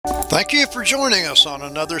Thank you for joining us on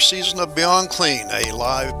another season of Beyond Clean, a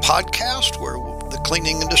live podcast where the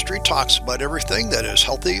cleaning industry talks about everything that is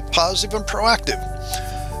healthy, positive, and proactive.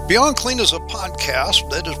 Beyond Clean is a podcast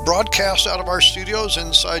that is broadcast out of our studios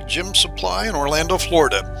inside Gym Supply in Orlando,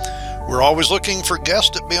 Florida. We're always looking for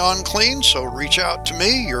guests at Beyond Clean, so reach out to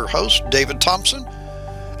me, your host, David Thompson,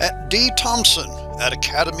 at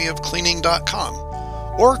dthompson@academyofcleaning.com,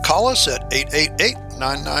 or call us at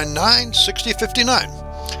 888-999-6059.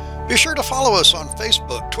 Be sure to follow us on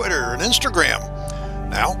Facebook, Twitter, and Instagram.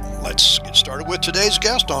 Now, let's get started with today's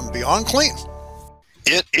guest on Beyond Clean.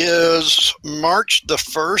 It is March the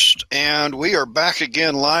 1st, and we are back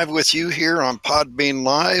again live with you here on Podbean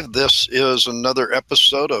Live. This is another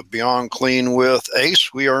episode of Beyond Clean with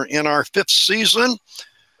Ace. We are in our 5th season,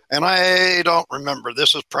 and I don't remember.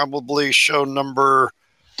 This is probably show number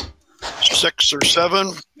 6 or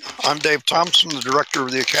 7. I'm Dave Thompson, the director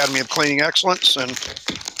of the Academy of Cleaning Excellence, and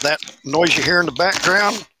that noise you hear in the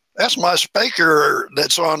background, that's my speaker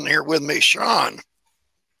that's on here with me, Sean.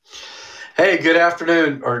 Hey, good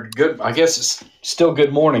afternoon, or good, I guess it's still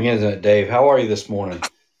good morning, isn't it, Dave? How are you this morning?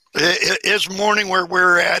 It's morning where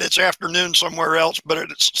we're at. It's afternoon somewhere else, but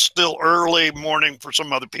it's still early morning for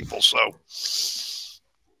some other people, so.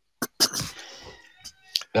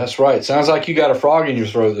 That's right. Sounds like you got a frog in your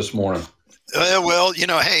throat this morning. Well,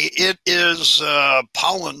 hey, it is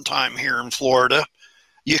pollen time here in Florida.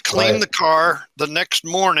 You clean the car, the next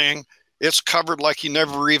morning, it's covered like you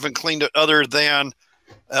never even cleaned it, other than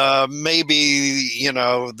maybe,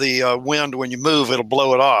 the wind, when you move, it'll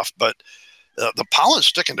blow it off. But the pollen's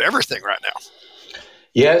sticking to everything right now.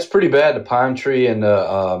 Yeah, it's pretty bad. The pine tree and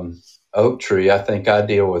the oak tree, I think I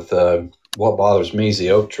deal with what bothers me is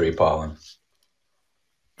the oak tree pollen.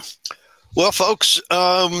 Well, folks,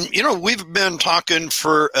 we've been talking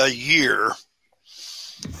for a year.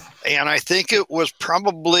 And I think it was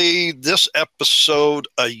probably this episode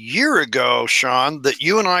a year ago, Sean, that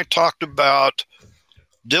you and I talked about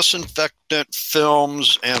disinfectant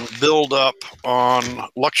films and buildup on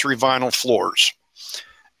luxury vinyl floors.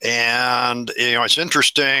 And, it's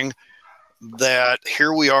interesting that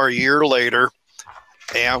here we are a year later,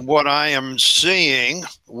 and what I am seeing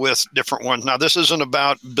with different ones, now this isn't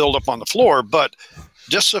about buildup on the floor, but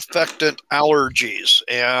disinfectant allergies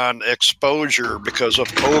and exposure because of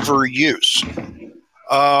overuse.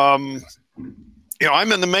 I'm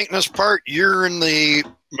in the maintenance part, you're in the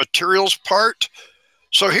materials part.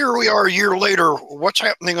 So here we are a year later. What's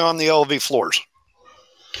happening on the LV floors?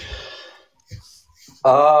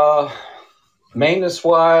 Maintenance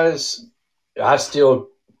wise, I still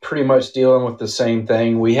pretty much dealing with the same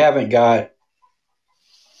thing. I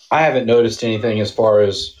haven't noticed anything as far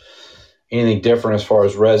as anything different as far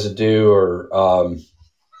as residue or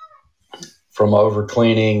from over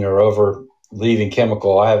cleaning or over leaving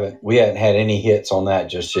chemical. We hadn't had any hits on that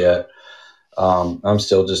just yet. I'm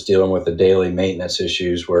still just dealing with the daily maintenance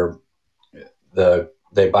issues where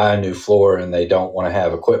they buy a new floor and they don't want to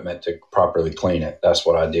have equipment to properly clean it. That's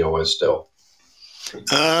what I deal with still.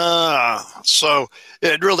 So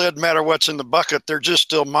it really doesn't matter what's in the bucket. They're just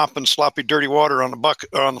still mopping sloppy, dirty water on the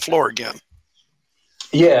bucket or on the floor again.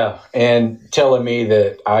 Yeah, and telling me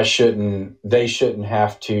that they shouldn't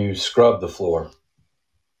have to scrub the floor.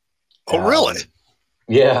 Oh, really?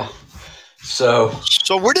 Yeah. So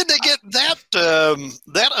where did they get that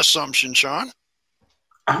assumption, Sean?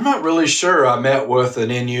 I'm not really sure. I met with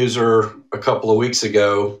an end user a couple of weeks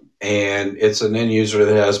ago, and it's an end user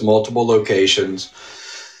that has multiple locations,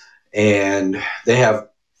 and they have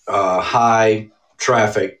high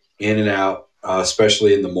traffic in and out,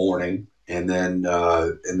 especially in the morning. And then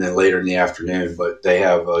later in the afternoon, but they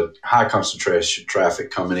have a high concentration of traffic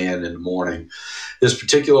coming in the morning. This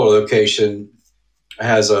particular location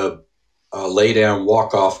has a lay down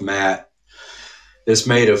walk off mat that's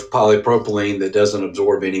made of polypropylene that doesn't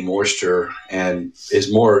absorb any moisture, and it's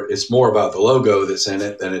more about the logo that's in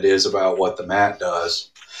it than it is about what the mat does.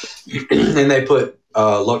 And they put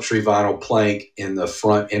luxury vinyl plank in the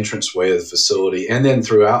front entranceway of the facility, and then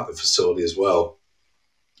throughout the facility as well.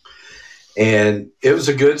 And it was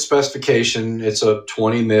a good specification. It's a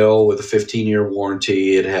 20 mil with a 15-year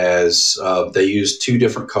warranty. It has, they use 2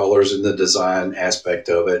 different colors in the design aspect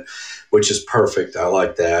of it, which is perfect. I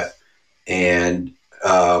like that. And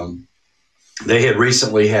they had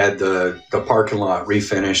recently had the parking lot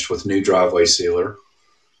refinished with new driveway sealer.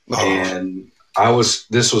 Oh. And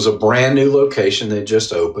this was a brand new location that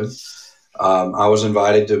just opened. I was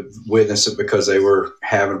invited to witness it because they were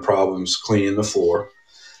having problems cleaning the floor.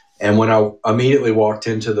 And when I immediately walked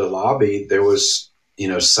into the lobby, there was,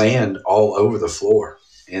 sand all over the floor.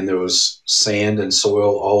 And there was sand and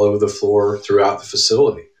soil all over the floor throughout the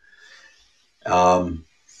facility. I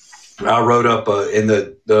wrote up in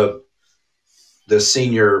the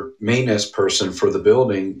senior maintenance person for the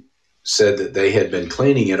building said that they had been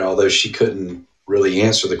cleaning it, although she couldn't really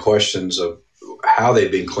answer the questions of how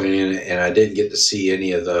they'd been cleaning it. And I didn't get to see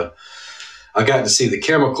I got to see the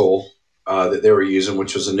chemical that they were using,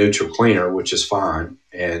 which was a neutral cleaner, which is fine.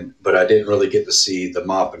 But I didn't really get to see the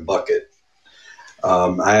mop and bucket.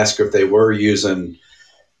 I asked her if they were using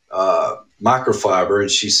microfiber,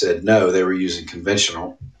 and she said no, they were using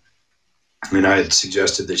conventional. And I had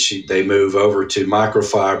suggested that they move over to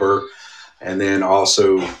microfiber, and then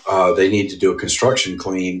also they need to do a construction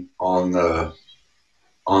clean on the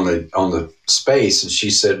space. And she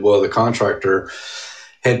said, well, the contractor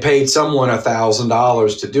had paid someone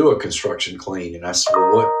 $1,000 to do a construction clean. And I said,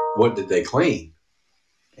 well, what did they clean?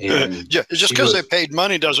 And just because they paid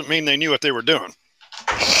money doesn't mean they knew what they were doing.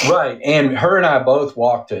 Right. And her and I both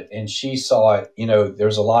walked it, and she saw it.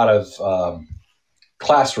 There's a lot of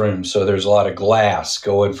classrooms, so there's a lot of glass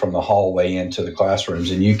going from the hallway into the classrooms,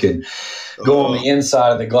 and you can go on the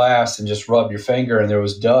inside of the glass and just rub your finger, and there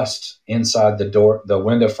was dust inside the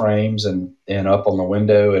window frames and up on the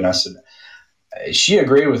window. And I said, she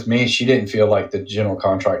agreed with me. She didn't feel like the general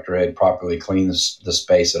contractor had properly cleaned the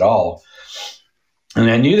space at all. And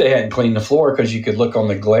I knew they hadn't cleaned the floor because you could look on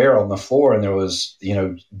the glare on the floor, and there was,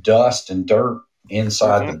 dust and dirt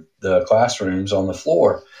inside the classrooms on the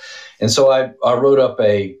floor. And so I wrote up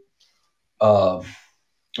a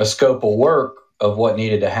scope of work of what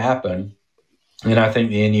needed to happen. And I think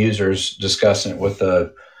the end user is discussing it with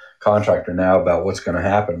the contractor now about what's going to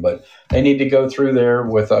happen. But they need to go through there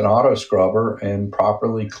with an auto scrubber and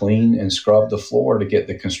properly clean and scrub the floor to get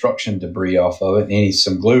the construction debris off of it and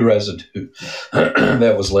some glue residue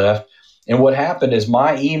that was left. And what happened is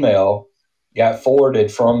my email got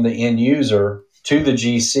forwarded from the end user to the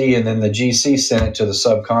GC, and then the GC sent it to the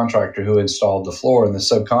subcontractor who installed the floor. And the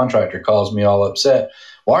subcontractor calls me all upset.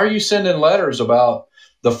 Why are you sending letters about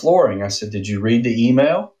the flooring? I said, did you read the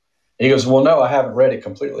email? And he goes, well, no, I haven't read it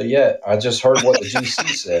completely yet. I just heard what the GC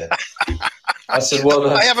said. I said, well,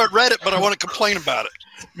 I haven't read it, but I want to complain about it.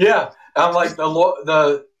 Yeah. I'm like,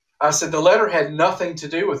 I said, the letter had nothing to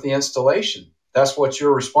do with the installation. That's what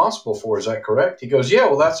you're responsible for. Is that correct? He goes, yeah,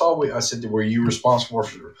 well, that's all I said, were you responsible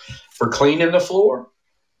for cleaning the floor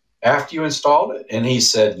after you installed it? And he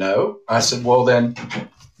said, no. I said, well, then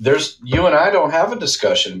you and I don't have a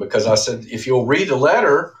discussion, because I said, if you'll read the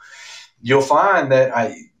letter, you'll find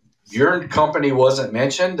that your company wasn't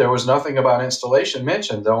mentioned. There was nothing about installation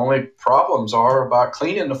mentioned. The only problems are about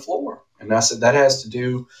cleaning the floor. And I said, that has to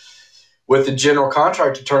do with the general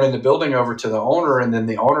contractor turning the building over to the owner, and then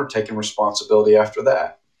the owner taking responsibility after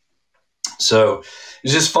that. So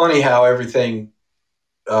it's just funny how everything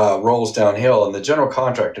rolls downhill, and the general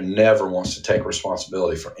contractor never wants to take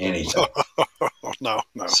responsibility for anything. No.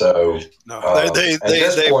 So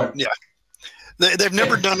they've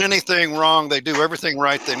never done anything wrong. They do everything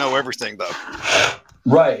right. They know everything, though.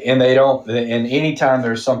 Right, and they don't. And anytime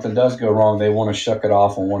there's something does go wrong, they want to shuck it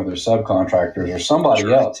off on one of their subcontractors or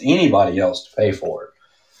somebody else, anybody else, to pay for it.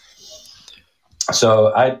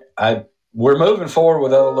 So we're moving forward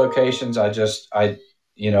with other locations. The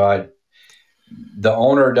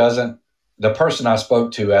owner doesn't. The person I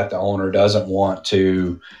spoke to at the owner doesn't want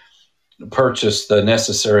to purchase the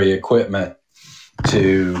necessary equipment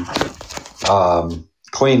to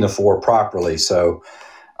clean the floor properly. So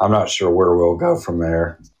I'm not sure where we'll go from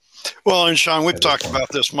there. Well, and Sean, we've talked about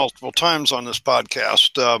this multiple times on this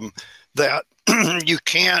podcast, that you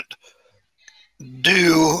can't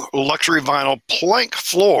do luxury vinyl plank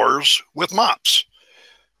floors with mops.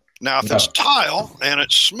 Now, if it's tile and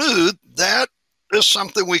it's smooth, that is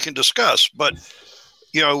something we can discuss. But,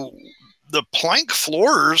 the plank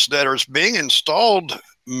floors that are being installed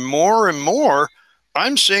more and more,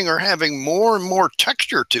 I'm seeing are having more and more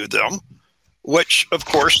texture to them, which, of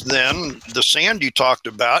course, then the sand you talked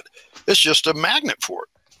about is just a magnet for it,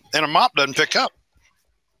 and a mop doesn't pick up.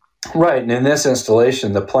 Right, and in this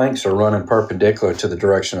installation, the planks are running perpendicular to the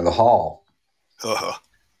direction of the hall. Uh-huh.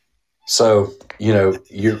 So,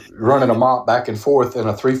 you're running a mop back and forth in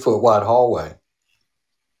a 3-foot wide hallway.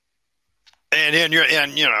 And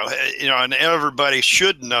everybody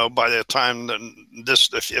should know by the time that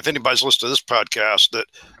if anybody's listened to this podcast, that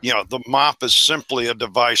the mop is simply a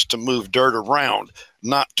device to move dirt around,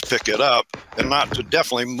 not to pick it up, and not to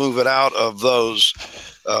definitely move it out of those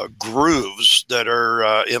grooves that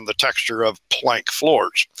are in the texture of plank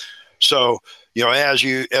floors. So as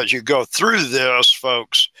you go through this,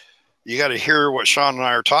 folks, you got to hear what Sean and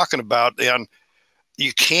I are talking about, and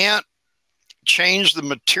you can't change the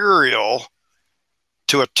material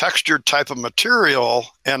to a textured type of material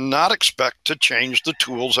and not expect to change the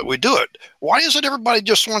tools that we do it? Why is it everybody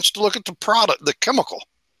just wants to look at the product, the chemical?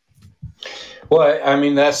 Well, I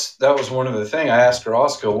mean, that was one of the things I asked her,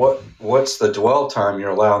 Oscar, what's the dwell time you're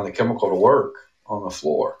allowing the chemical to work on the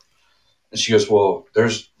floor? And she goes, well,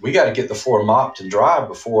 we got to get the floor mopped and dry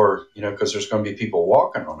before, because there's going to be people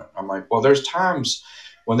walking on it. I'm like, well, there's times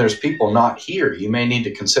when there's people not here. You may need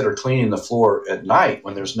to consider cleaning the floor at night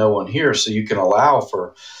when there's no one here, so you can allow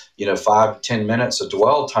for, 5 to 10 minutes of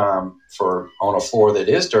dwell time on a floor that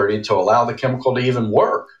is dirty to allow the chemical to even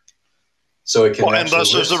work. So it can actually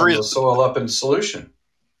lift some of the soil up in solution.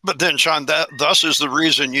 But then, Sean, thus is the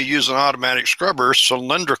reason you use an automatic scrubber,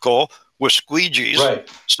 cylindrical, with squeegees, right,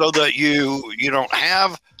 so that you don't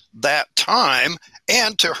have that time.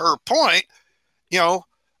 And to her point,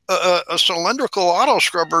 a cylindrical auto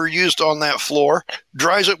scrubber used on that floor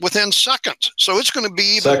dries it within seconds. So it's going to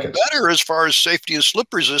be even better as far as safety and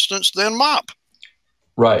slip resistance than mop.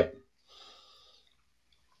 Right.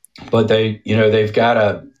 But they've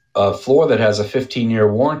got a floor that has a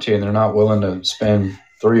 15-year warranty, and they're not willing to spend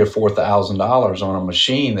 $3,000 or $4,000 on a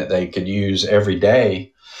machine that they could use every day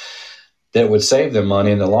that would save them money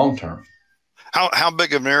in the long term. How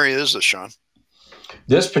big of an area is this, Sean?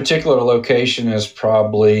 This particular location is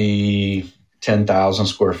probably 10,000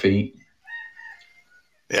 square feet.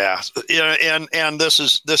 Yeah, and this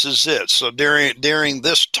is it. So during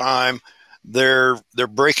this time, they're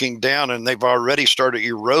breaking down, and they've already started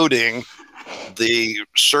eroding the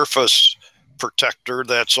surface protector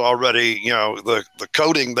that's already, the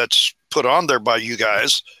coating that's put on there by you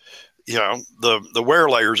guys, the wear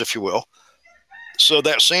layers, if you will. So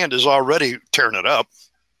that sand is already tearing it up.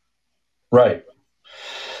 Right.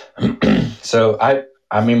 So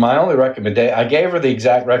I mean, my only recommendation, I gave her the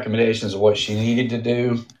exact recommendations of what she needed to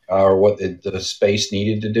do or what the space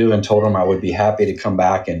needed to do, and told them I would be happy to come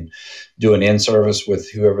back and do an in-service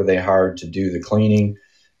with whoever they hired to do the cleaning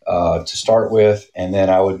to start with. And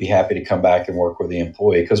then I would be happy to come back and work with the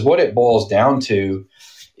employee. Because what it boils down to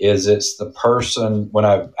is it's the person, when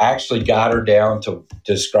I actually got her down to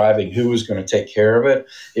describing who was going to take care of it,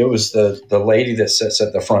 it was the lady that sits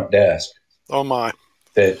at the front desk. Oh, my.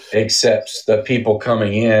 That accepts the people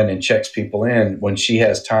coming in and checks people in. When she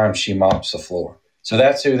has time, she mops the floor. So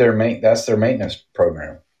that's that's their maintenance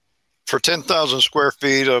program. For 10,000 square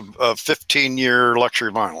feet of 15-year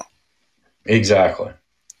luxury vinyl. Exactly.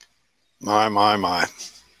 My.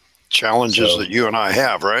 Challenges that you and I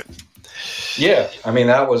have, right? Yeah, I mean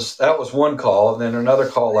that was one call, and then another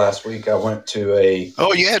call last week. I went to a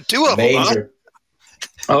you had two of them, huh?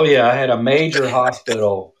 Oh yeah, I had a major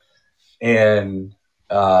hospital in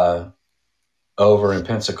over in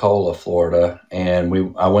Pensacola, Florida,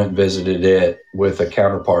 and I went and visited it with a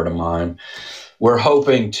counterpart of mine. We're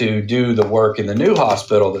hoping to do the work in the new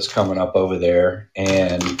hospital that's coming up over there,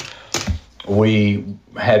 and we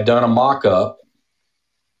had done a mock-up,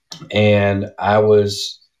 and I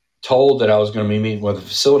was told that I was going to be meeting with the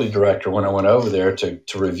facility director when I went over there to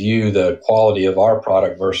review the quality of our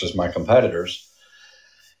product versus my competitors.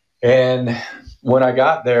 And when I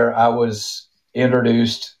got there, I was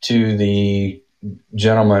introduced to the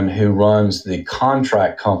gentleman who runs the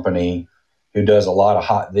contract company who does a lot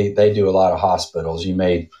of they do a lot of hospitals. You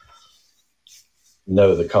may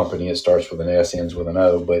know the company. It starts with an S, ends with an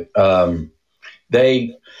O, but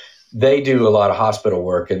they do a lot of hospital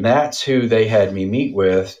work, and that's who they had me meet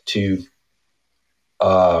with to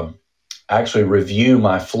actually review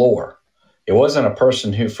my floor. It wasn't a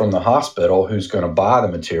person from the hospital who's going to buy the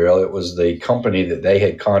material. It was the company that they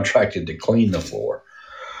had contracted to clean the floor,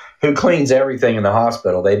 who cleans everything in the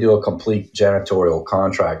hospital. They do a complete janitorial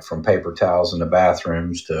contract, from paper towels in the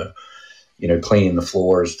bathrooms to, cleaning the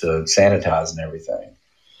floors to sanitizing everything.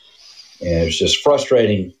 And it's just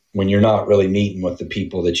frustrating when you're not really meeting with the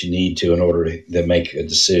people that you need to in order to make a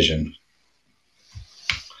decision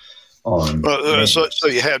on. So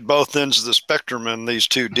you had both ends of the spectrum in these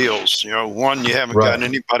two deals. One, you haven't gotten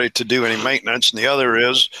anybody to do any maintenance, and the other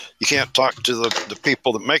is you can't talk to the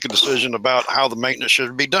people that make a decision about how the maintenance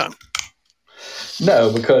should be done.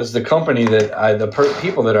 No, because the company that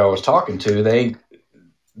people that I was talking to,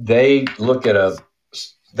 they look at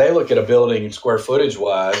a building square footage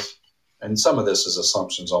wise, and some of this is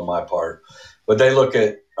assumptions on my part, but they look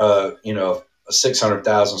at a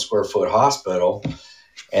 600,000 square foot hospital,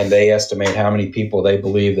 and they estimate how many people they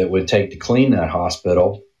believe that would take to clean that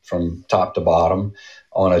hospital from top to bottom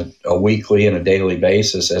on a weekly and a daily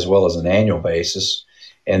basis, as well as an annual basis.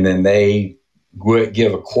 And then they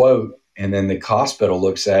give a quote And then the hospital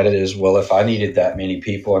looks at it as, well, if I needed that many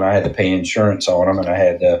people and I had to pay insurance on them and I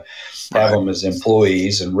had to have them as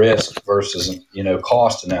employees and risk versus,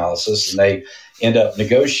 cost analysis, and they end up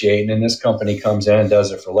negotiating, and this company comes in and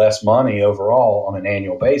does it for less money overall on an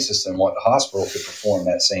annual basis than what the hospital could perform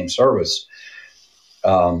that same service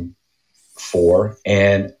for.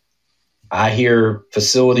 And I hear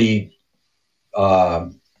facility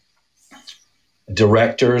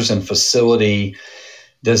directors and facility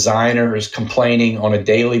designers complaining on a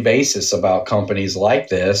daily basis about companies like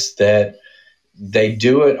this, that they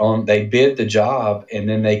bid the job and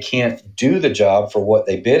then they can't do the job for what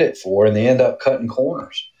they bid it for, and they end up cutting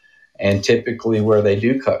corners. And typically where they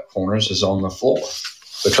do cut corners is on the floor.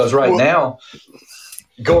 Because now,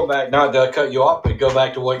 going back, not to cut you off, but go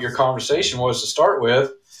back to what your conversation was to start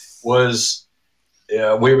with, was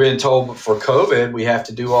we've been told for COVID we have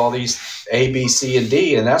to do all these A, B, C, and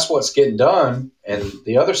D, and that's what's getting done. And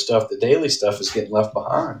the other stuff, the daily stuff, is getting left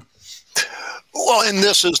behind. Well, and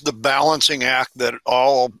this is the balancing act that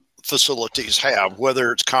all facilities have,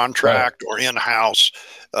 whether it's contract or in-house.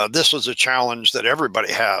 This is a challenge that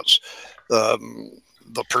everybody has.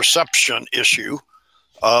 The perception issue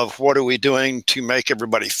of what are we doing to make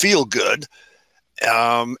everybody feel good.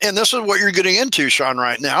 And this is what you're getting into, Sean,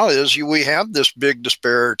 right now, is we have this big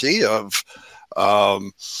disparity of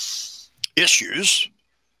issues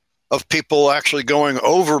of people actually going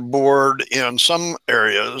overboard in some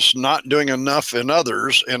areas, not doing enough in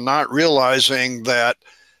others, and not realizing that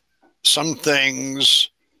some things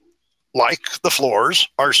like the floors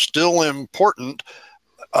are still important.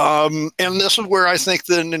 And this is where I think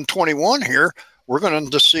that in 21 here, we're going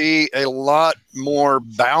to see a lot more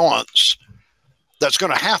balance that's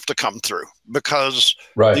going to have to come through, because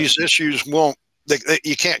these issues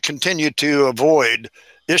you can't continue to avoid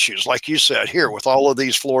issues. Like you said here, with all of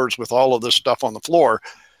these floors, with all of this stuff on the floor,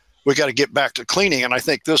 we got to get back to cleaning. And I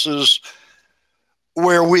think this is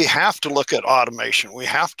where we have to look at automation. We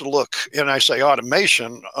have to look, and I say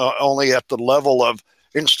automation only at the level of,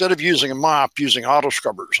 instead of using a mop, using auto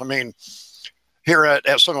scrubbers. I mean, here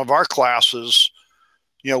at some of our classes,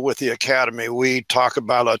 with the academy, we talk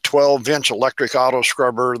about a 12-inch electric auto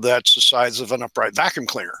scrubber that's the size of an upright vacuum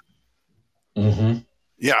cleaner. Mm-hmm.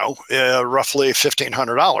 Roughly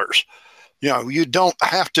 $1,500. You don't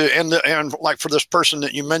have to, and like for this person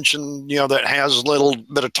that you mentioned, that has a little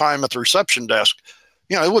bit of time at the reception desk,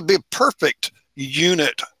 it would be a perfect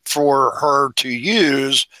unit for her to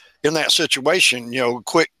use in that situation.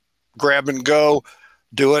 Quick grab and go,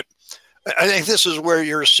 do it. I think this is where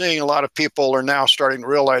you're seeing a lot of people are now starting to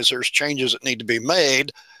realize there's changes that need to be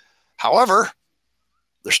made. However,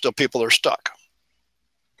 there's still people that are stuck.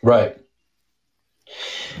 Right.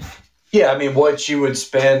 Yeah, I mean, what you would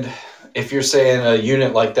spend, if you're saying a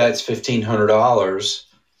unit like that's $1,500,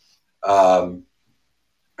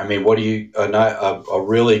 I mean, what do you, a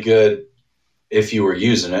really good, if you were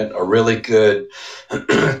using it, a really good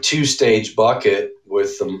 2-stage bucket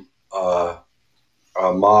with the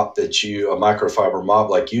a mop a microfiber mop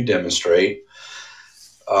like you demonstrate,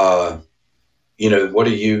 what do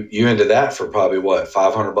you into that for probably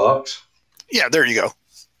 $500? Yeah, there you go.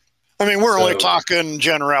 I mean, we're only talking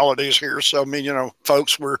generalities here. So, I mean,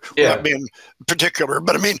 folks, we're not being particular,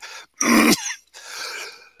 but I mean,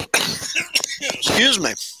 excuse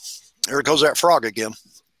me, there goes that frog again.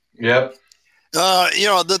 Yep.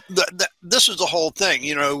 This is the whole thing.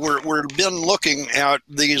 We've been looking at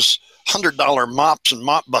these $100 mops and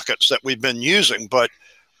mop buckets that we've been using, but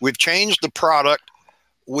we've changed the product.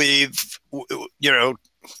 We just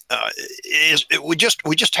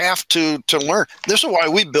have to learn. This is why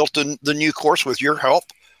we built the new course with your help,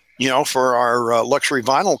 for our luxury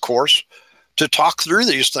vinyl course, to talk through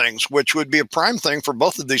these things, which would be a prime thing for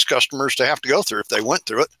both of these customers to have to go through. If they went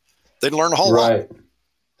through it, they'd learn a whole lot.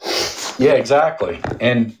 Yeah, exactly.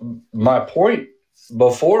 And my point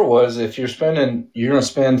before was, if you're going to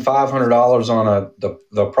spend $500 on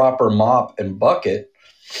the proper mop and bucket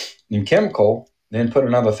and chemical, then put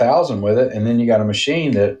another $1,000 with it, and then you got a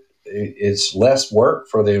machine that it's less work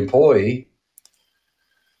for the employee.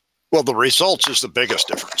 Well, the results is the biggest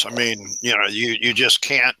difference. I mean, you just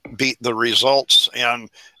can't beat the results, and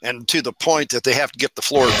to the point that they have to get the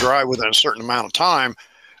floor dry within a certain amount of time.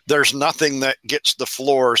 There's nothing that gets the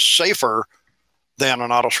floor safer than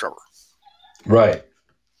an auto scrubber. Right.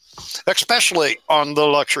 Especially on the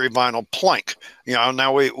luxury vinyl plank.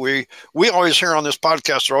 Now we always hear on this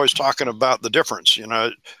podcast, they're always talking about the difference.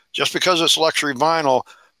 Just because it's luxury vinyl,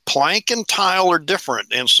 plank and tile are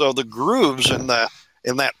different. And so the grooves in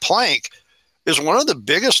that plank is one of the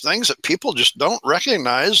biggest things that people just don't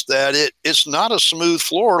recognize, that it's not a smooth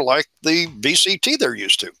floor like the VCT they're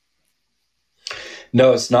used to.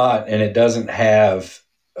 No, it's not, and it doesn't have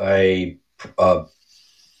a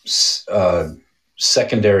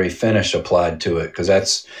secondary finish applied to it, because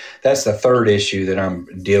that's the third issue that I'm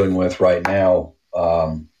dealing with right now.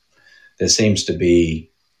 That seems to be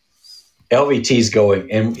LVT's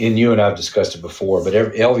going, and you and I've discussed it before, but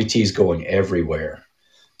LVT's going everywhere.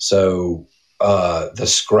 So the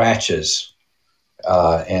scratches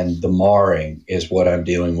and the marring is what I'm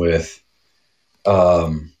dealing with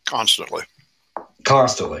constantly.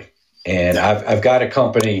 And I've got a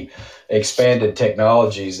company, Expanded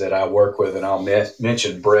Technologies, that I work with, and I'll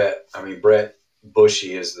mention Brett. I mean, Brett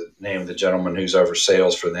Bushy is the name of the gentleman who's over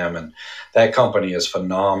sales for them, and that company is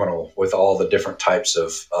phenomenal with all the different types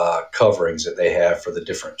of coverings that they have for the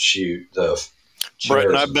different Brett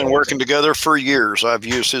and I've been working together for years. I've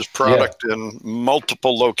used his product in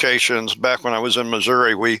multiple locations. Back when I was in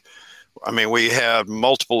Missouri, we had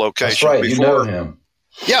multiple locations. That's right. You know him.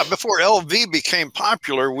 Yeah, before LV became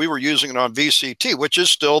popular, we were using it on VCT, which is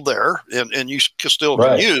still there, and you still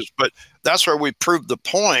can use. But that's where we proved the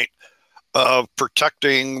point of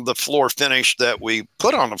protecting the floor finish that we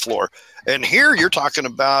put on the floor. And here you're talking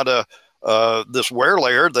about this wear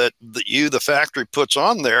layer that the factory puts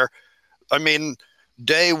on there. I mean,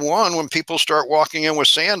 day one, when people start walking in with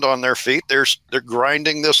sand on their feet, they're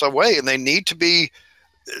grinding this away, and they need to be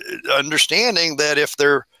understanding that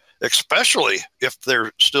especially if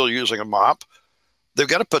they're still using a mop, they've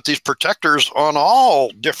got to put these protectors on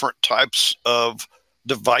all different types of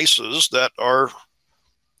devices that are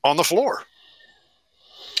on the floor.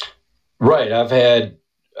 Right.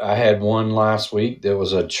 I had one last week that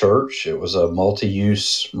was a church. It was a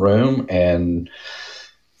multi-use room, and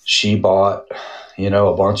she bought,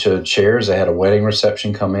 a bunch of chairs. They had a wedding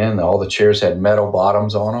reception come in. All the chairs had metal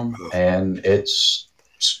bottoms on them, and it's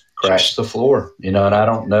scratched the floor, and I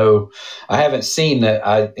don't know. I haven't seen that.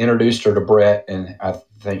 I introduced her to Brett, and I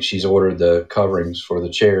think she's ordered the coverings for the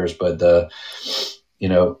chairs, but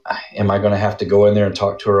am I going to have to go in there and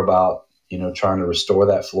talk to her about, trying to restore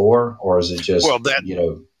that floor, or is it just,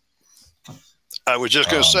 I was just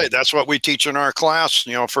going to say, that's what we teach in our class,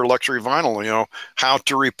 for luxury vinyl, how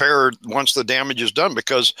to repair once the damage is done,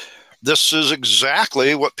 because this is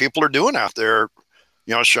exactly what people are doing out there.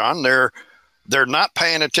 Sean, they're not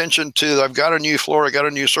paying attention to, I've got a new floor, I got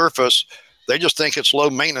a new surface. They just think it's low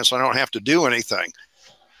maintenance. I don't have to do anything.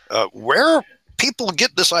 Where people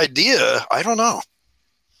get this idea, I don't know.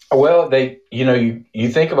 Well, you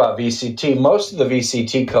think about VCT, most of the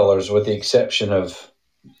VCT colors, with the exception of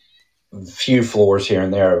a few floors here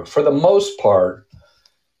and there, for the most part,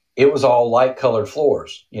 it was all light colored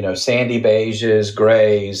floors, sandy beiges,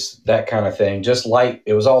 grays, that kind of thing, just light.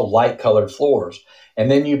 It was all light colored floors.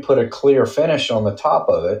 And then you put a clear finish on the top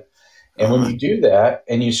of it. And when you do that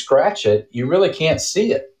and you scratch it, you really can't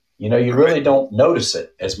see it. You really don't notice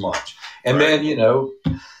it as much. And then,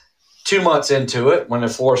 2 months into it, when the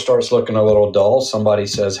floor starts looking a little dull, somebody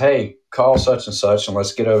says, hey, call such and such, and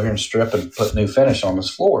let's get over here and strip and put new finish on this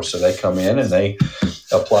floor. So they come in and they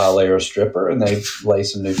apply a layer of stripper and they lay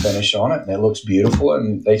some new finish on it, and it looks beautiful,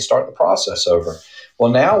 and they start the process over.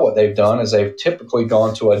 Well, now what they've done is they've typically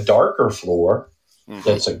gone to a darker floor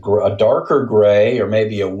that's a darker gray or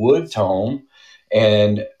maybe a wood tone,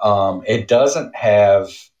 and it doesn't have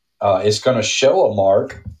it's going to show a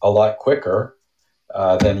mark a lot quicker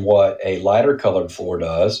than what a lighter colored floor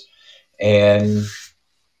does. And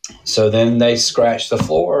so then they scratch the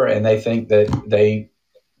floor and they think that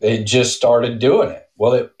it just started doing it.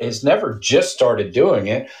 Well, it's never just started doing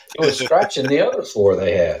it. It was scratching the other floor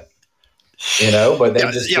they had. But they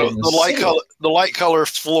just didn't the light color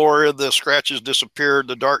floor, the scratches disappeared.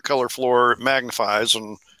 The dark color floor magnifies,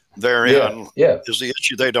 and therein is the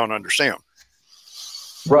issue they don't understand.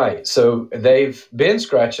 Right. So they've been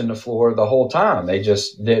scratching the floor the whole time. They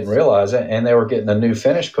just didn't realize it, and they were getting a new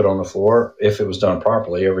finish put on the floor if it was done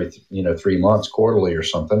properly every 3 months, quarterly or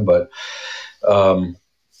something. But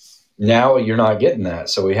now you're not getting that,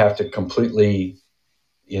 so we have to completely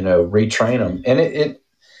retrain them. And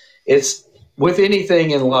it's with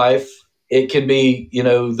anything in life, it can be,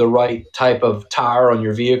 the right type of tire on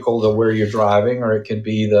your vehicle to where you're driving, or it could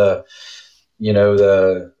be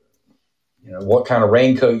what kind of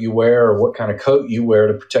raincoat you wear, or what kind of coat you wear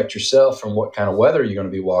to protect yourself from what kind of weather you're going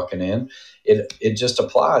to be walking in. It just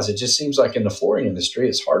applies. It just seems like in the flooring industry,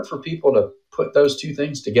 it's hard for people to put those two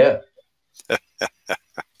things together.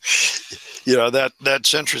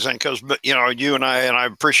 That's interesting, because you and I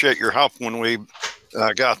appreciate your help when we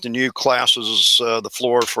got the new classes, the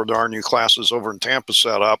floor for our new classes over in Tampa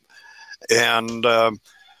set up. And,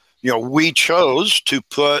 we chose to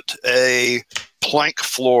put a plank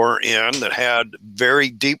floor in that had very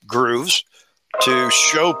deep grooves to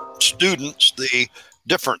show students the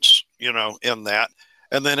difference, in that.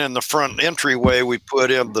 And then in the front entryway, we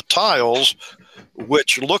put in the tiles,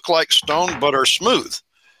 which look like stone but are smooth.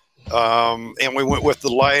 And we went with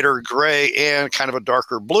the lighter gray and kind of a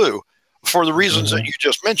darker blue for the reasons that you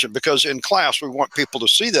just mentioned, because in class, we want people to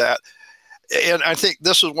see that. And I think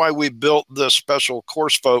this is why we built this special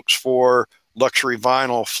course, folks, for luxury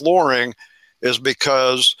vinyl flooring, is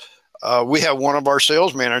because we have one of our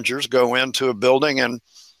sales managers go into a building and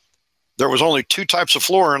there was only 2 types of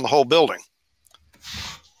floor in the whole building: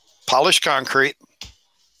 polished concrete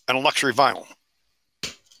and luxury vinyl.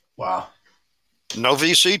 Wow. No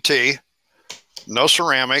VCT, no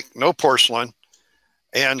ceramic, no porcelain.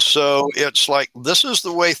 And so it's like, this is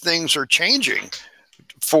the way things are changing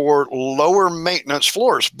for lower maintenance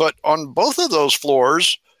floors. But on both of those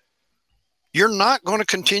floors, you're not going to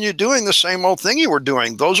continue doing the same old thing you were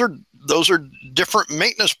doing. Those are different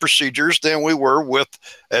maintenance procedures than we were with,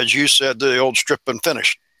 as you said, the old strip and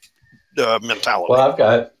finish mentality. Well,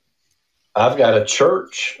 I've got a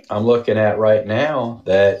church I'm looking at right now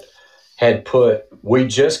that we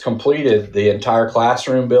just completed the entire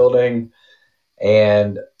classroom building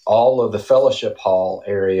and all of the fellowship hall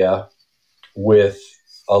area with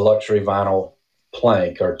a luxury vinyl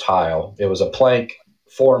plank or tile. It was a plank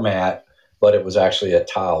format, but it was actually a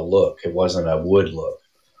tile look. It wasn't a wood look.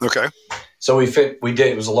 Okay. So we did,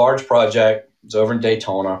 it was a large project. It was over in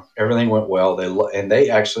Daytona. Everything went well. They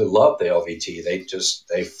actually loved the LVT.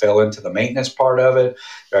 They fell into the maintenance part of it.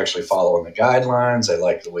 They're actually following the guidelines. They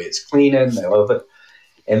like the way it's cleaning. They love it.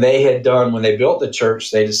 And they had done, when they built the church,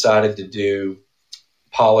 they decided to do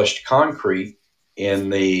polished concrete in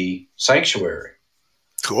the sanctuary.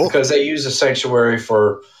 Cool. Because they use the sanctuary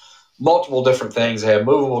for multiple different things. They have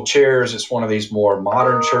movable chairs. It's one of these more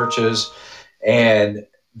modern churches. And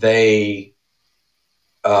they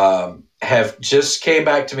have just came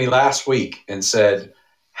back to me last week and said,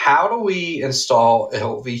 how do we install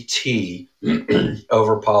LVT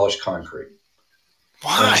over polished concrete?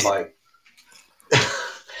 Why? And I'm like,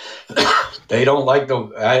 they don't like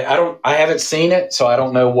I haven't seen it, so I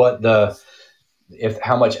don't know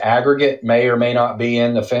how much aggregate may or may not be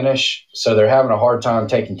in the finish. So they're having a hard time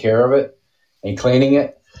taking care of it and cleaning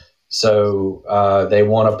it. So they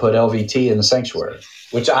want to put LVT in the sanctuary,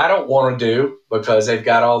 which I don't want to do because they've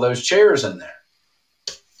got all those chairs in there.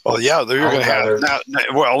 Well, yeah, they're going to have now.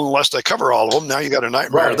 Well, unless they cover all of them, now you got a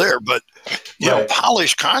nightmare there. But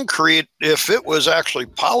polished concrete, if it was actually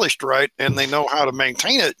polished right and they know how to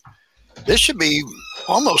maintain it, this should be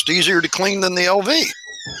almost easier to clean than the LV.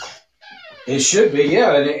 It should be,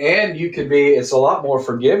 yeah, and you could be. It's a lot more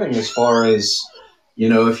forgiving as far as,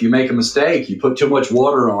 if you make a mistake, you put too much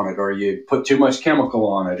water on it or you put too much chemical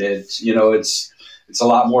on it. It's a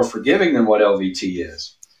lot more forgiving than what LVT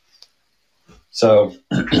is. So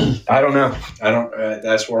I don't know.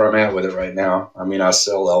 That's where I'm at with it right now. I mean, I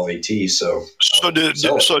sell LVT, so.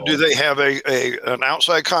 Do they have an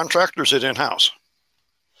outside contractor, or is it in house?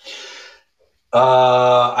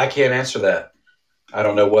 I can't answer that. I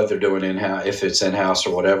don't know what they're doing in-house, if it's in-house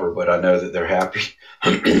or whatever, but I know that they're happy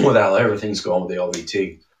with how everything's going with the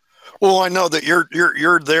LVT. Well, I know that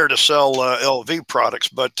you're there to sell LV products,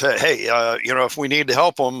 but hey, if we need to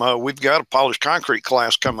help them, we've got a polished concrete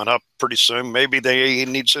class coming up pretty soon. Maybe they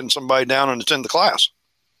need to send somebody down and attend the class.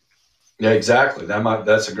 Yeah, exactly.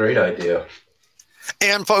 That's a great idea.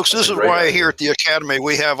 And folks, this is why here at the Academy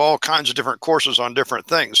we have all kinds of different courses on different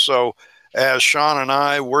things. So as Sean and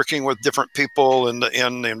I, working with different people in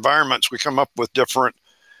the environments, we come up with different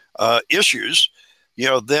issues.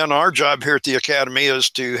 Then our job here at the Academy is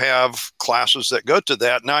to have classes that go to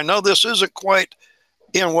that. Now, I know this isn't quite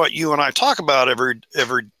in what you and I talk about every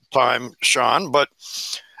time, Sean, but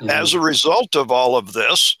as a result of all of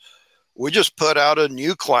this, we just put out a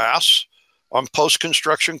new class on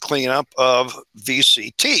post-construction cleanup of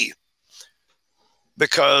VCT.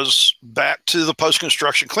 Because back to the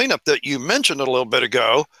post-construction cleanup that you mentioned a little bit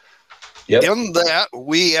ago, in that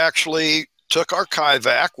we actually took our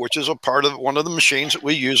Kaivac, which is a part of one of the machines that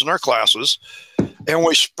we use in our classes, and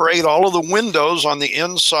we sprayed all of the windows on the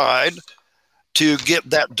inside to get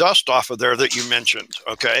that dust off of there that you mentioned,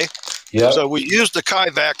 okay? Yeah. So we used the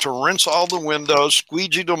Kaivac to rinse all the windows,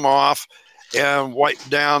 squeegeed them off, and wipe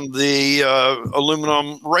down the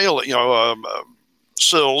aluminum rail,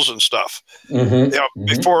 sills and stuff.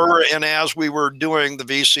 Before and as we were doing the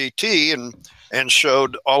VCT and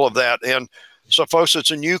showed all of that. And so, folks,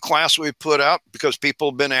 it's a new class we put out because people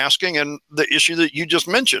have been asking, and the issue that you just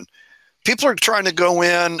mentioned, people are trying to go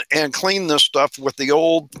in and clean this stuff with the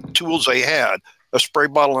old tools they had, a spray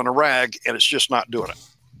bottle and a rag, and it's just not doing it.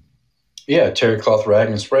 Yeah, terry cloth rag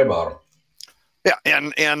and spray bottle. Yeah,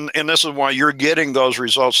 and this is why you're getting those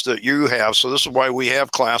results that you have. So this is why we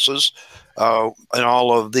have classes in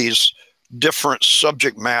all of these different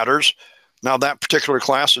subject matters. Now that particular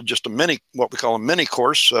class is just a mini, what we call a mini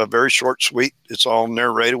course, very short, sweet. It's all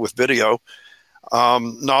narrated with video.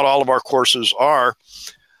 Not all of our courses are.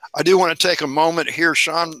 I do want to take a moment here,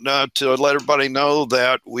 Sean, to let everybody know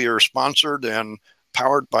that we are sponsored and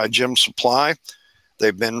powered by Gem Supply.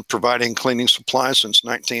 They've been providing cleaning supplies since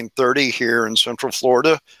 1930 here in Central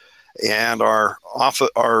Florida, and our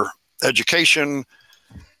education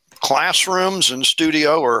classrooms and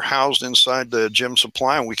studio are housed inside the Gem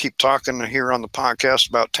Supply. And we keep talking here on the podcast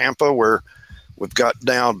about Tampa, where we've got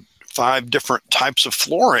down 5 different types of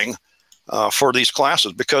flooring for these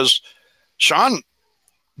classes. Because, Sean,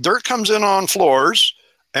 dirt comes in on floors,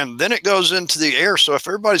 and then it goes into the air. So if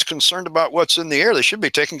everybody's concerned about what's in the air, they should be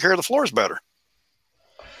taking care of the floors better.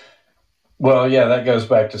 Well, yeah, that goes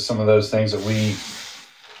back to some of those things that we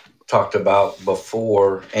talked about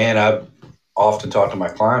before. And I've often talked to my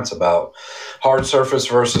clients about hard surface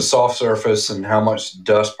versus soft surface and how much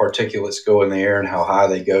dust particulates go in the air and how high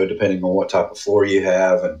they go depending on what type of floor you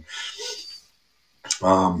have. And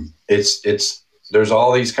there's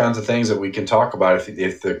all these kinds of things that we can talk about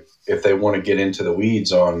if they want to get into the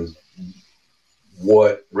weeds on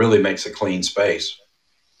what really makes a clean space.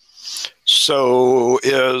 So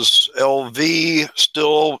is LV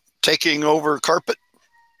still taking over carpet?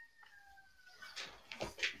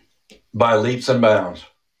 By leaps and bounds,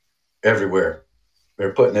 everywhere.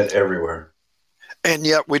 They're putting it everywhere. And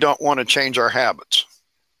yet we don't want to change our habits.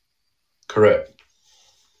 Correct.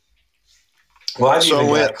 Well, I've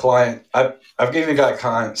even got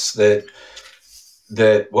clients that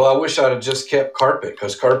well, I wish I'd have just kept carpet,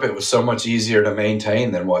 because carpet was so much easier to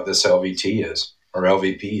maintain than what this LVT is or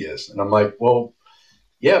LVP is. And I'm like, well,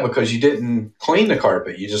 yeah, because you didn't clean the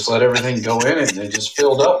carpet. You just let everything go in it, and it just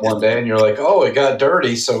filled up one day, and you're like, oh, it got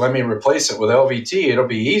dirty, so let me replace it with LVT. It'll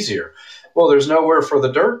be easier. Well, there's nowhere for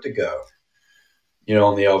the dirt to go,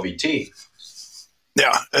 on the LVT.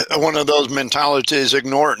 Yeah, one of those mentalities,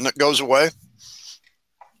 ignore it and it goes away.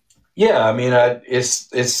 Yeah, I mean,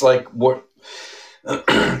 it's like what,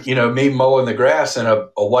 me mowing the grass in a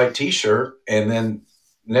white T-shirt, and then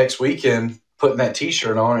next weekend putting that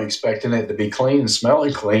T-shirt on and expecting it to be clean and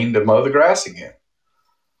smelling clean to mow the grass again.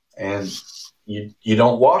 And you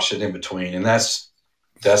don't wash it in between. And that's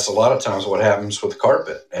a lot of times what happens with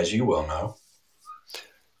carpet, as you well know.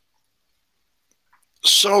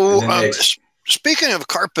 So speaking of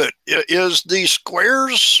carpet, is the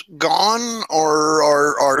squares gone, or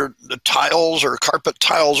are the tiles or carpet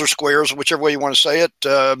tiles or squares, whichever way you want to say it,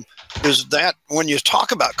 is that, when you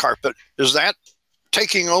talk about carpet, is that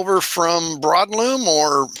taking over from broadloom,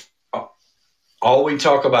 or? All we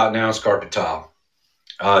talk about now is carpet tile.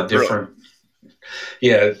 Different. Really?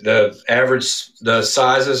 Yeah, the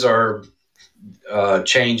sizes are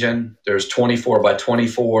changing. There's 24 by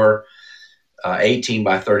 24, 18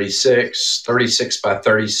 by 36, 36 by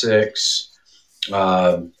 36.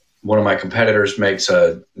 One of my competitors makes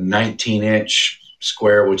a 19-inch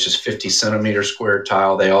square, which is 50 centimeter square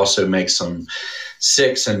tile. They also make some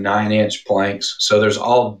 6 and 9-inch planks. So there's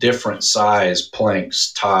all different size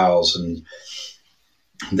planks, tiles, and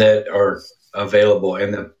that are available.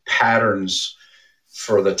 And the patterns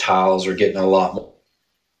for the tiles are getting a lot more.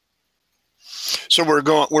 So we're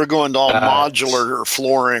going to all modular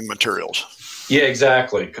flooring materials. Yeah,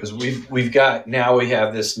 exactly. Because we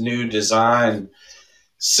have this new design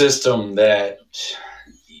system that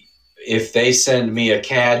if they send me a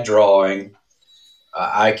CAD drawing,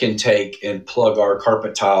 I can take and plug our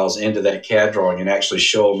carpet tiles into that CAD drawing and actually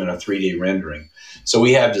show them in a 3D rendering. So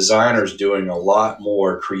we have designers doing a lot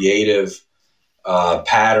more creative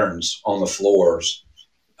patterns on the floors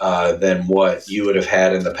than what you would have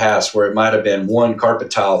had in the past, where it might have been one carpet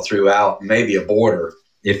tile throughout, maybe a border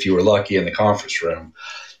if you were lucky in the conference room.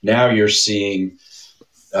 Now you're seeing,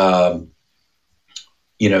 wayfinding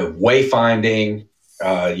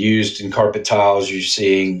used in carpet tiles. You're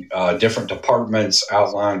seeing different departments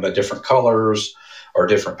outlined by different colors or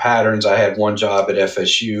different patterns. I had one job at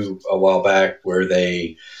FSU a while back where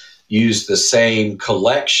they used the same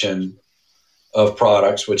collection of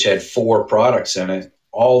products, which had 4 products in it,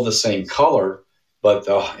 all the same color, but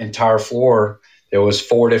the entire floor, there was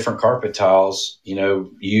 4 different carpet tiles,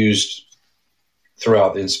 used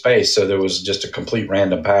throughout in space. So there was just a complete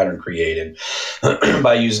random pattern created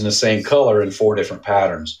by using the same color in 4 different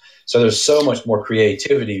patterns. So there's so much more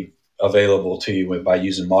creativity available to you by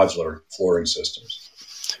using modular flooring systems.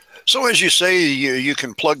 So as you say, you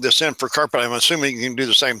can plug this in for carpet. I'm assuming you can do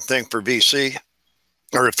the same thing for VC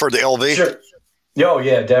or for the LV. Sure. Oh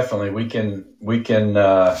yeah, definitely. We can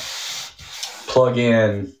plug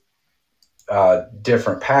in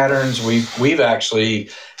different patterns. We've actually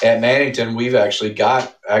at Mannington we've actually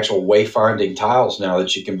got actual wayfinding tiles now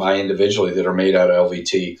that you can buy individually that are made out of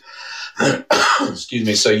LVT. Excuse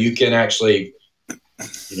me. So you can actually,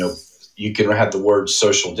 you can have the word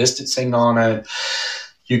social distancing on it.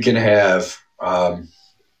 You can have.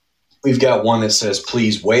 We've got one that says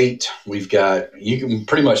 "Please wait." You can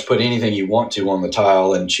pretty much put anything you want to on the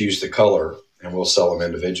tile and choose the color, and we'll sell them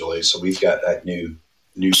individually. So we've got that new.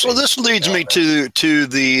 So this leads me to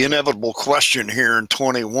the inevitable question here in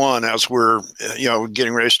 21, as we're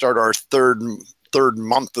getting ready to start our third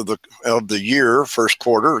month of the year, first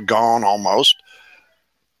quarter gone almost.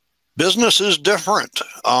 Business is different.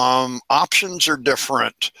 Options are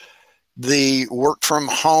different. The work from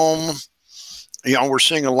home, we're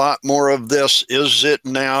seeing a lot more of this. Is it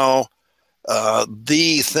now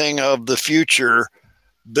the thing of the future?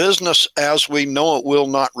 Business as we know it will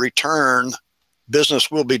not return.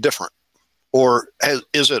 Business will be different, or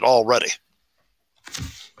is it already?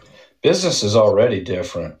 Business is already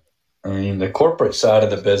different. I mean, the corporate side of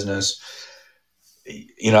the business,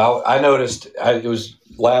 I noticed it was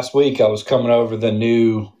last week I was coming over the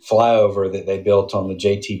new flyover that they built on the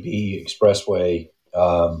JTB Expressway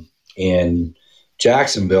in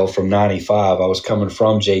Jacksonville from 95. I was coming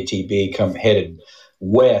from JTB, headed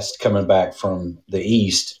west, coming back from the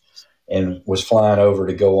east, and was flying over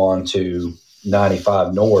to go on to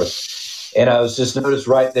 95 North. And I was just noticed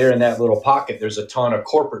right there in that little pocket, there's a ton of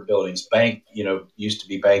corporate buildings, bank, used to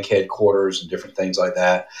be bank headquarters and different things like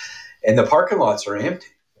that. And the parking lots are empty.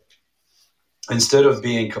 Instead of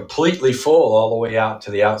being completely full all the way out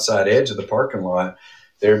to the outside edge of the parking lot,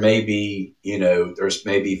 there may be, there's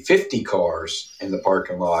maybe 50 cars in the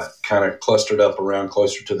parking lot kind of clustered up around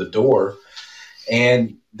closer to the door.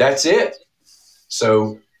 And that's it.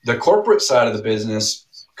 So the corporate side of the business,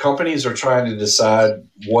 companies are trying to decide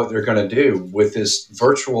what they're going to do with this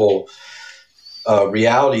virtual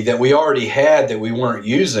reality that we already had that we weren't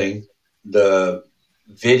using. The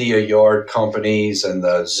video yard companies and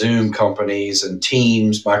the Zoom companies and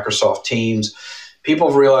Teams, Microsoft Teams, people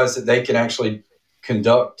have realized that they can actually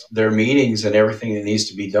conduct their meetings and everything that needs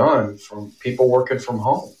to be done from people working from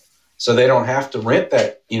home. So they don't have to rent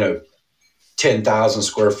that, 10,000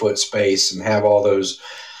 square foot space and have all those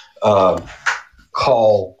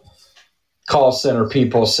call center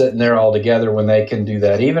people sitting there all together when they can do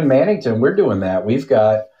that. Even Mannington, we're doing that. We've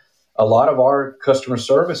got a lot of our customer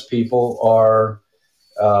service people are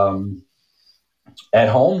at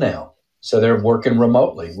home now, so they're working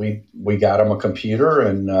remotely. We got them a computer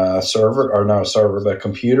and a server, or not a server, but a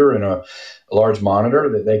computer and a large monitor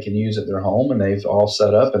that they can use at their home, and they've all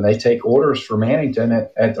set up, and they take orders for Mannington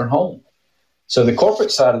at their home. So the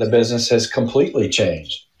corporate side of the business has completely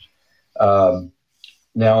changed.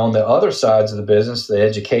 Now, on the other sides of the business, the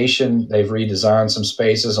education, they've redesigned some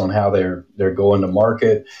spaces on how they're going to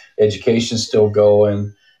market. Education's still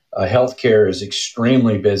going. Healthcare is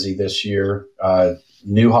extremely busy this year.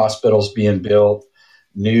 New hospitals being built,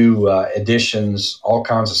 new additions, all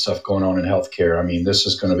kinds of stuff going on in healthcare. I mean, this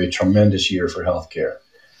is going to be a tremendous year for healthcare.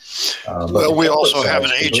 Well, we also have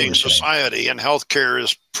an aging society, and healthcare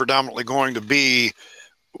is predominantly going to be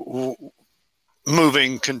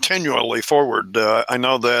moving continually forward. I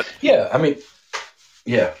know that. Yeah, I mean,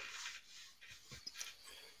 yeah.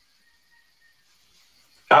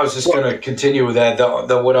 I was just going to continue with that.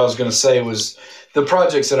 What I was going to say was the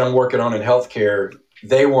projects that I'm working on in healthcare,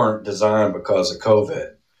 they weren't designed because of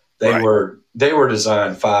COVID. They were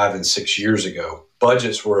designed 5 and 6 years ago.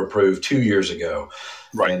 Budgets were approved 2 years ago.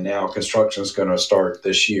 Right. And now construction is going to start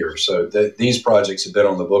this year. So these projects have been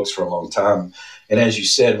on the books for a long time. And as you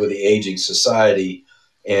said, with the aging society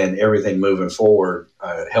and everything moving forward,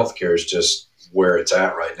 healthcare is just where it's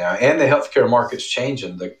at right now. And the healthcare market's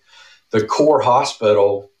changing. The core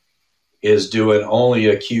hospital is doing only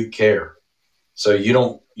acute care. So you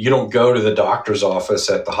don't go to the doctor's office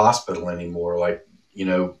at the hospital anymore like,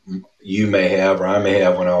 you may have or I may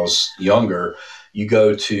have when I was younger. You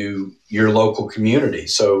go to your local community.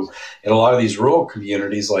 So in a lot of these rural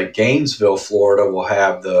communities like Gainesville, Florida, will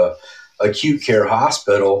have the acute care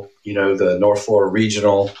hospital, the North Florida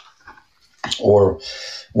Regional or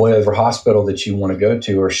whatever hospital that you want to go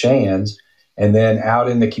to, or Shands. And then out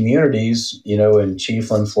in the communities, in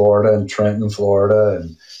Chiefland, Florida, and Trenton, Florida,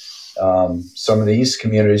 and some of these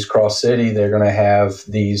communities across city, they're going to have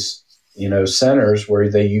these, centers where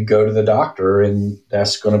you go to the doctor, and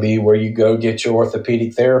that's going to be where you go get your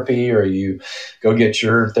orthopedic therapy, or you go get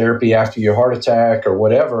your therapy after your heart attack or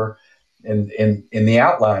whatever. in the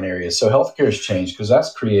outline areas. So healthcare has changed because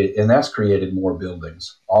that's created more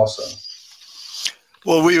buildings also.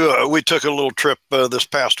 Well, we took a little trip this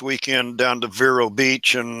past weekend down to Vero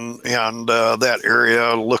Beach and that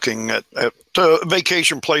area, looking at a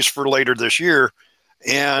vacation place for later this year,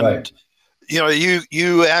 and Right.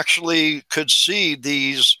 you actually could see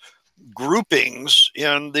these groupings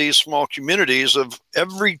in these small communities of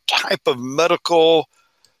every type of medical.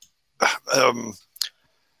 I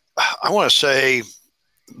want to say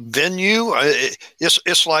venue.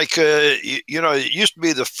 It's like it used to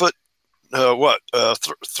be the foot.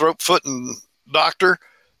 Throat, foot, and doctor.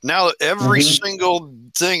 Now every Mm-hmm. single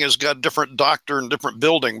thing has got a different doctor and different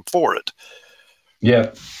building for it.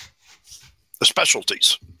 Yeah. The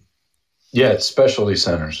specialties. Yeah, it's specialty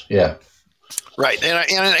centers. Yeah. Right,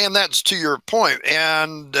 and that's to your point.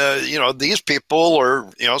 And these people are,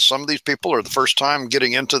 some of these people are the first time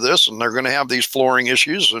getting into this, and they're going to have these flooring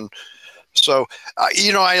issues. And so,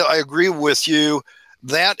 I agree with you.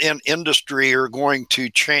 That and industry are going to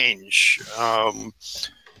change.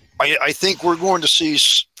 I think we're going to see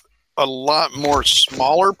a lot more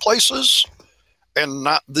smaller places and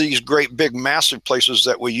not these great big massive places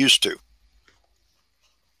that we used to.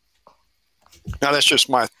 Now that's just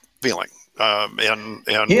my feeling. And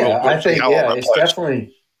Yeah, we'll I see think, how all yeah, that it's plays.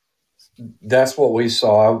 definitely, that's what we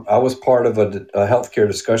saw. I was part of a healthcare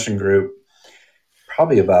discussion group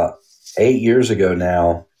probably about 8 years ago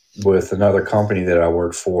now with another company that I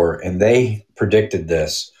worked for, and they predicted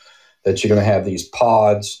this, that you're going to have these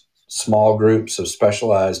pods, small groups of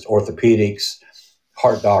specialized orthopedics,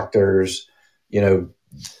 heart doctors,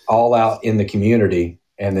 all out in the community,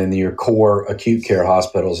 and then your core acute care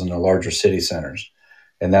hospitals in the larger city centers.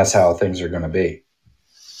 And that's how things are going to be.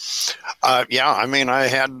 Yeah, I mean, I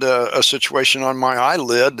had a situation on my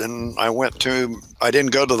eyelid, and I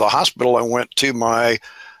didn't go to the hospital. I went to my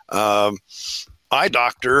eye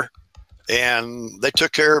doctor, and they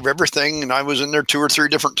took care of everything. And I was in there 2 or 3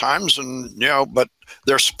 different times, and but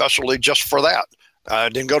they're specially just for that. I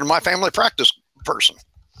didn't go to my family practice person.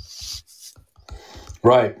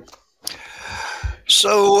 Right.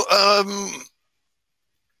 So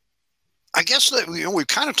I guess that we've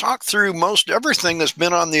kind of talked through most everything that's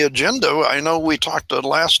been on the agenda. I know we talked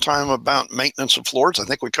last time about maintenance of floors. I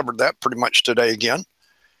think we covered that pretty much today again.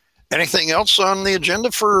 Anything else on the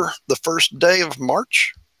agenda for the first day of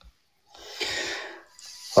March?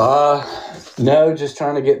 No, just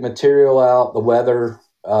trying to get material out. The weather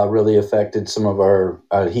really affected some of our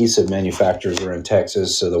adhesive manufacturers are in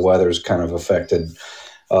Texas, so the weather's kind of affected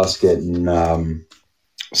us getting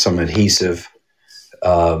some adhesive,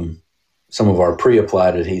 some of our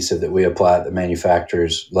pre-applied adhesive that we apply at the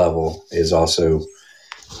manufacturer's level is also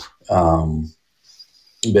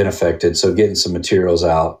been affected. So getting some materials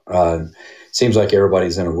out. Seems like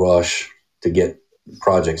everybody's in a rush to get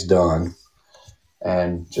projects done,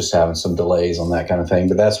 and just having some delays on that kind of thing.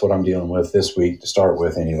 But that's what I'm dealing with this week to start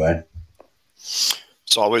with anyway.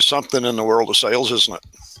 It's always something in the world of sales, isn't it?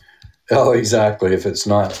 Oh, exactly. If it's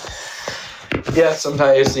not. Yeah,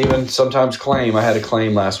 sometimes claim. I had a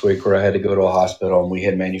claim last week where I had to go to a hospital, and we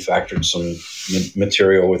had manufactured some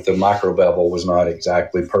material with the micro bevel was not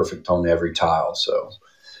exactly perfect on every tile. So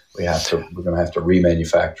we're going to have to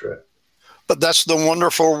remanufacture it. But that's the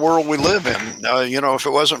wonderful world we live in. If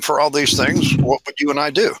it wasn't for all these things, what would you and I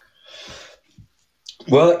do?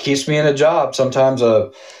 Well, it keeps me in a job. Sometimes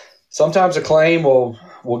a claim will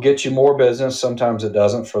get you more business. Sometimes it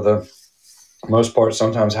doesn't. For the most part,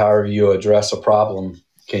 sometimes however you address a problem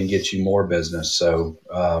can get you more business. So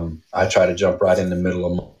I try to jump right in the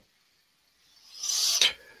middle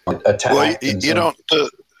of attack. Well, you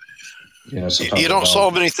don't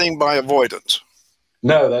solve anything by avoidance.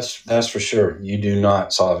 No, that's for sure. You do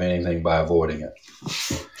not solve anything by avoiding it.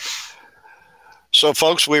 So,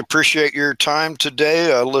 folks, we appreciate your time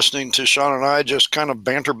today, listening to Sean and I just kind of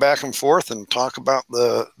banter back and forth and talk about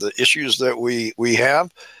the issues that we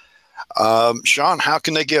have. Sean, how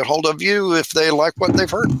can they get hold of you if they like what they've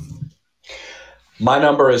heard? My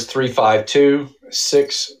number is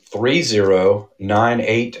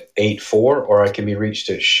 352-630-9884, or I can be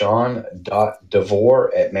reached at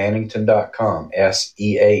sean.devore@mannington.com,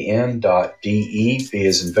 SEAN.DE, V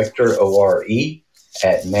as in Victor, ORE,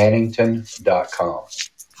 @mannington.com.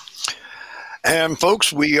 And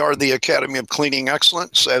folks, we are the Academy of Cleaning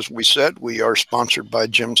Excellence. As we said, we are sponsored by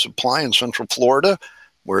Jim Supply in Central Florida,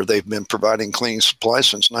 where they've been providing cleaning supplies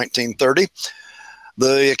since 1930.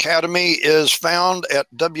 The Academy is found at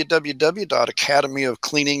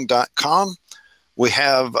www.academyofcleaning.com. We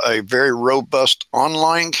have a very robust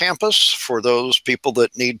online campus for those people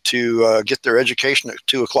that need to get their education at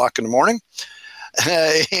 2 o'clock in the morning.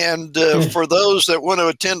 And for those that want to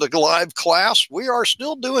attend a live class, we are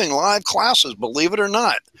still doing live classes, believe it or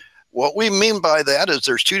not. What we mean by that is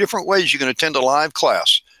there's two different ways you can attend a live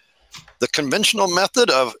class. The conventional method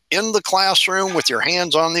of in the classroom with your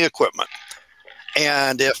hands on the equipment.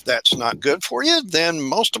 And if that's not good for you, then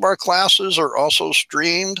most of our classes are also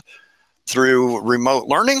streamed through remote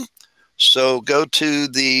learning. So go to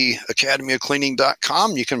the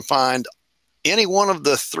academyofcleaning.com. You can find any one of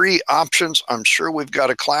the three options. I'm sure we've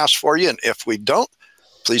got a class for you. And if we don't,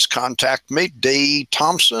 please contact me, Dave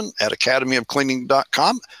Thompson at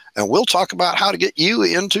academyofcleaning.com, and we'll talk about how to get you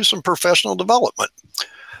into some professional development.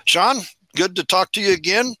 Sean, good to talk to you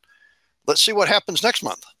again. Let's see what happens next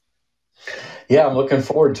month. Yeah, I'm looking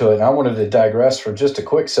forward to it. And I wanted to digress for just a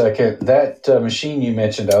quick second. That machine you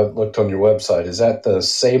mentioned, I looked on your website. Is that the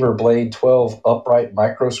Saber Blade 12 upright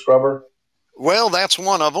micro scrubber? Well, that's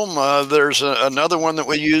one of them. There's another one that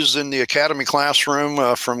we use in the Academy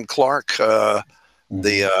classroom from Clark,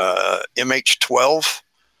 the MH12.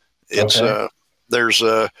 It's Okay. There's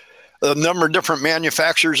a number of different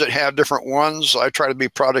manufacturers that have different ones. I try to be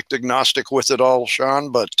product agnostic with it all,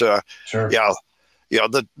 Sean. But Sure. yeah,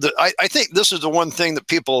 I think this is the one thing that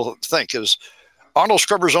people think is auto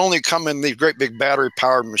scrubbers only come in these great big battery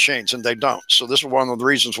powered machines, and they don't. So this is one of the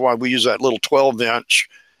reasons why we use that little 12-inch.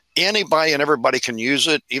 Anybody and everybody can use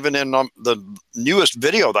it. Even in the newest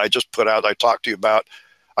video that I just put out, I talked to you about,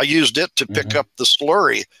 I used it to pick up the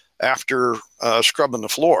slurry after scrubbing the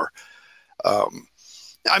floor.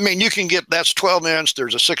 I mean, you can get, that's 12-inch.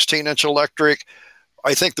 There's a 16-inch electric.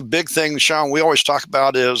 I think the big thing, Sean, we always talk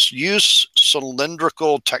about is use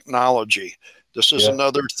cylindrical technology. This is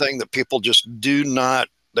another thing that people just do not,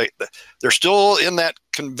 they're still in that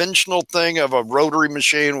conventional thing of a rotary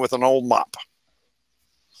machine with an old mop.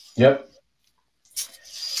 Yep.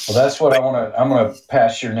 Well, that's what I'm going to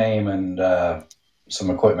pass your name and some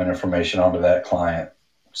equipment information onto that client.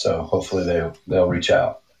 So hopefully they'll reach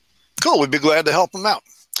out. Cool. We'd be glad to help them out.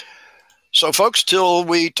 So, folks, till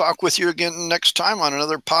we talk with you again next time on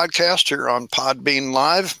another podcast here on Podbean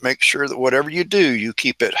Live, make sure that whatever you do, you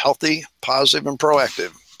keep it healthy, positive, and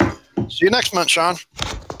proactive. See you next month, Sean.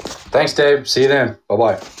 Thanks, Dave. See you then.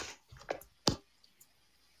 Bye-bye.